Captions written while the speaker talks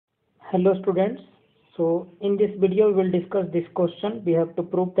Hello students. So in this video we will discuss this question. We have to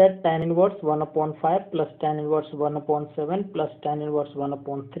prove that tan inverse 1 upon 5 plus tan inverse 1 upon 7 plus tan inverse 1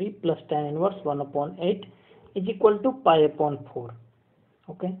 upon 3 plus tan inverse 1 upon 8 is equal to pi upon 4.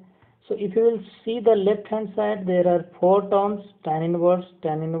 Okay. So if you will see the left hand side, there are 4 terms: tan inverse,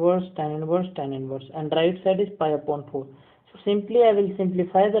 tan inverse, tan inverse, tan inverse, and right side is pi upon 4. So simply I will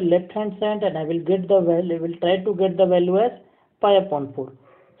simplify the left hand side and I will get the value. I will try to get the value as pi upon 4.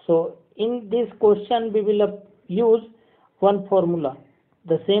 So in this question we will use one formula,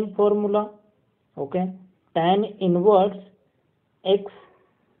 the same formula. Okay, tan inverse x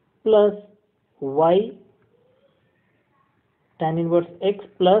plus y, tan inverse x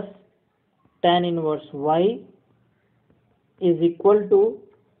plus tan inverse y is equal to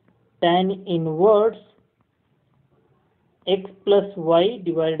tan inverse x plus y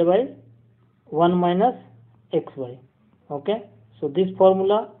divided by 1 minus xy. Okay, so this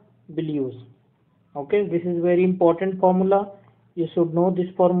formula will use. Okay, this is very important formula. You should know this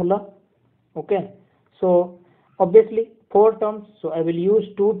formula. Okay, so obviously 4 terms, so I will use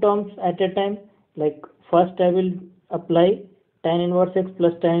 2 terms at a time. Like first I will apply tan inverse x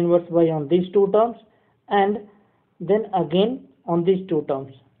plus tan inverse y on these 2 terms, and then again on these 2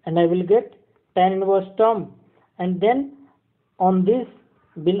 terms, and I will get tan inverse term, and then on this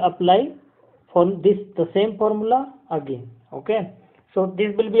will apply for this the same formula again. Okay, so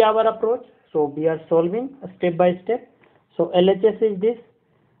this will be our approach. So we are solving step by step. So LHS is this.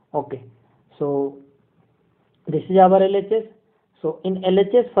 Okay, so this is our LHS. So in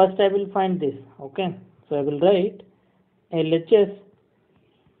LHS first I will find this. Okay, so I will write LHS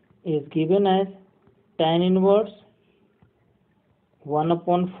is given as tan inverse 1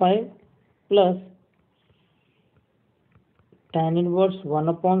 upon 5 plus tan inverse 1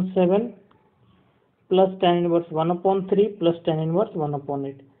 upon 7 plus tan inverse 1 upon 3 plus tan inverse 1 upon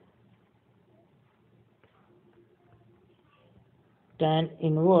 8. Tan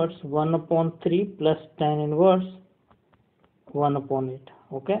inverse 1 upon 3 plus tan inverse 1 upon 8.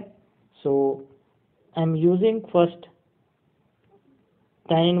 Okay, so I am using first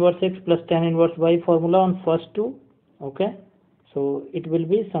tan inverse x plus tan inverse y formula on first 2. Okay, so it will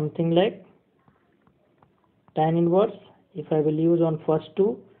be something like tan inverse, if I will use on first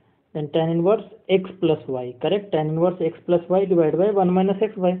 2, then tan inverse x plus y, correct? Tan inverse x plus y divided by 1 minus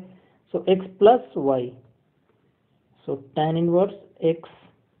xy. So x plus y. So tan inverse x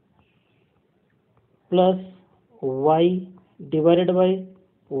plus y divided by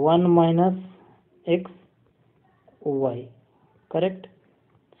 1 minus x y, correct?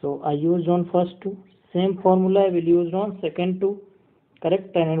 So I used on first 2. Same formula I will use on second 2,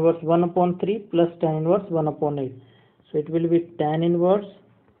 correct? Tan inverse 1 upon 3 plus tan inverse 1 upon 8. So it will be tan inverse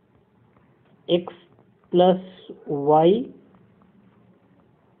x plus y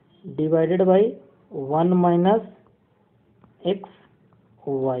divided by 1 minus x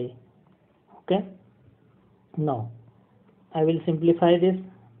y. Okay, now I will simplify this,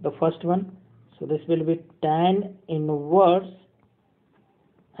 the first one. So this will be tan inverse,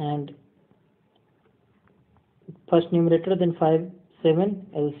 and first numerator, then 5 7,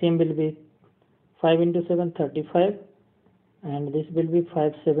 LCM will be 5 into 7 35, and this will be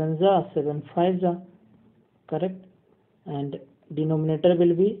 5 7s are 7 5s are, correct, and denominator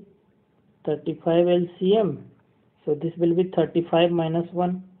will be 35 LCM. So this will be 35 minus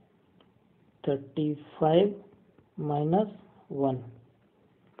 1, 35 minus 1,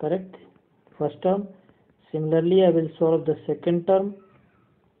 correct, first term. Similarly I will solve the second term.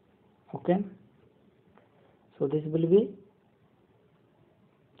 Okay, so this will be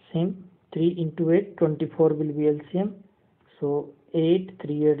same, 3 into 8 24 will be LCM. So 8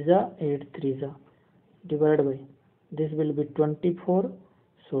 3 8s are 8 3s are, divided by this will be 24.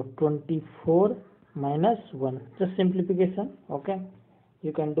 So 24 minus 1, just simplification. Okay,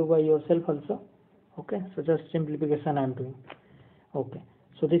 you can do by yourself also. Okay, so just simplification I am doing. Okay,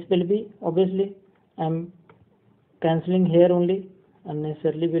 so this will be, obviously I am cancelling here only,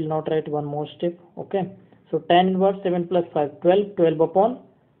 unnecessarily will not write one more step. Okay, so tan inverse 7 plus 5 12, 12 upon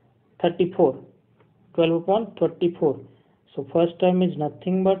 34, 12 upon 34. So first term is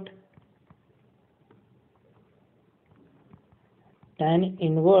nothing but tan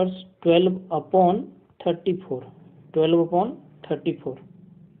inverse 12 upon 34, 12 upon 34.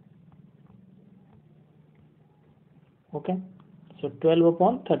 Okay, so 12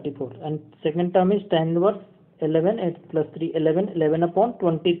 upon 34, and second term is tan inverse 11, 8 plus 3 11, 11 upon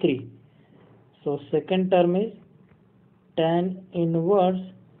 23. So second term is tan inverse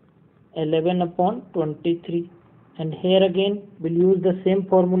 11 upon 23, and here again we'll use the same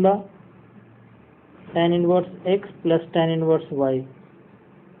formula, tan inverse x plus tan inverse y.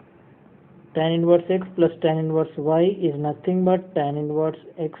 tan inverse x plus tan inverse y is nothing but tan inverse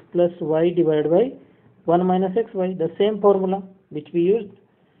x plus y divided by 1 minus xy, the same formula which we used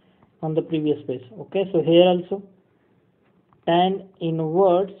on the previous page. Okay, so here also tan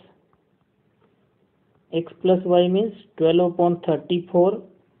inverse x plus y means 12 upon 34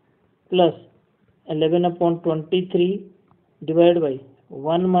 plus 11 upon 23 divided by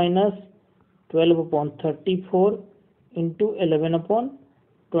 1 minus 12 upon 34 into 11 upon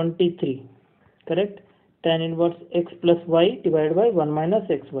 23. Correct? Tan inverse x plus y divided by 1 minus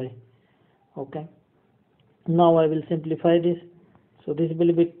xy. Okay. Now I will simplify this. So this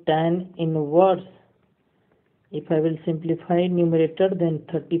will be tan inverse. If I will simplify numerator, then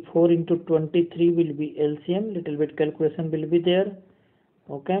 34 into 23 will be LCM. Little bit calculation will be there.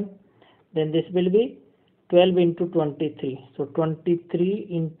 Okay. Then this will be 12 into 23. So 23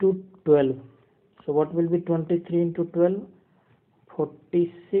 into 12. So what will be 23 into 12?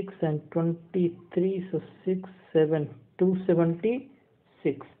 46 and 23. So 6, 7,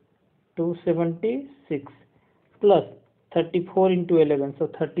 276. 276 plus 34 into 11. So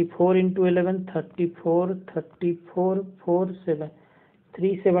 34 into 11, 34, 34, 4, 7,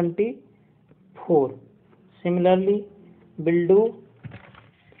 374. Similarly, we'll do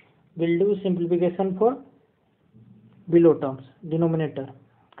simplification for below terms, denominator.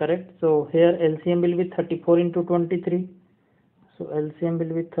 Correct? So here LCM will be 34 into 23. So LCM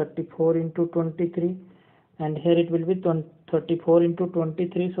will be 34 into 23. And here it will be 34 into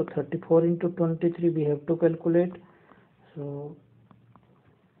 23. So 34 into 23 we have to calculate. So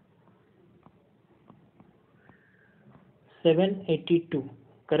 782.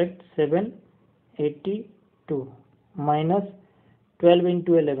 Correct? 782 minus 12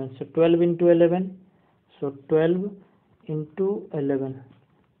 into 11. So 12 into 11. So 12 into 11.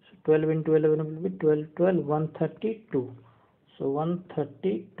 So 12 into 11 will be 12, 12, 132. So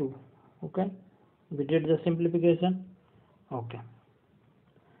 132. Okay. We did the simplification. Okay.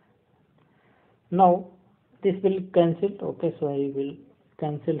 Now this will cancel. Okay. So I will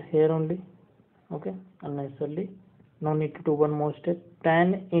cancel here only. Okay. Unnecessarily. No need to do one more step.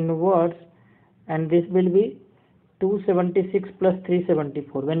 Tan inverse, and this will be 276 plus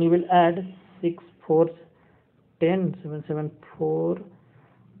 374. When you will add 6, 4, 10, 7, 7, 4,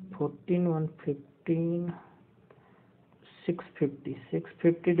 14, 115, 650.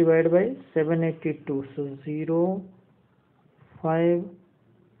 650 divided by 782. So 0, 5,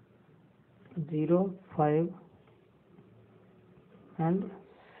 0, 5 and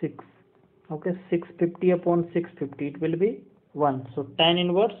 6. Okay, 650 upon 650, it will be 1. So tan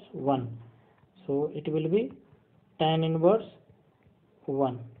inverse 1. So it will be tan inverse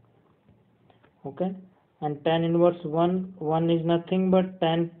 1. Okay, and tan inverse 1 is nothing but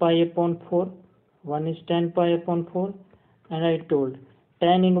tan pi upon 4. 1 is tan pi upon 4. And I told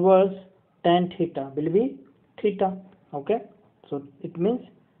tan inverse tan theta will be theta. Okay, so it means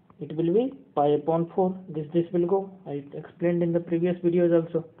it will be pi upon 4. This will go. I explained in the previous videos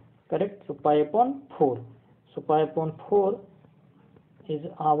also. Correct? So pi upon 4. So pi upon 4 is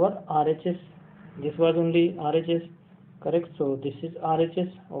our RHS. This was only RHS. Correct? So this is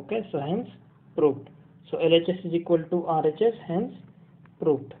RHS. Okay, so hence proved. So LHS is equal to RHS, hence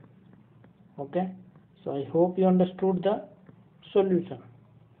proved. Okay, so I hope you understood the solution.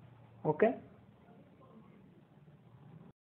 Okay.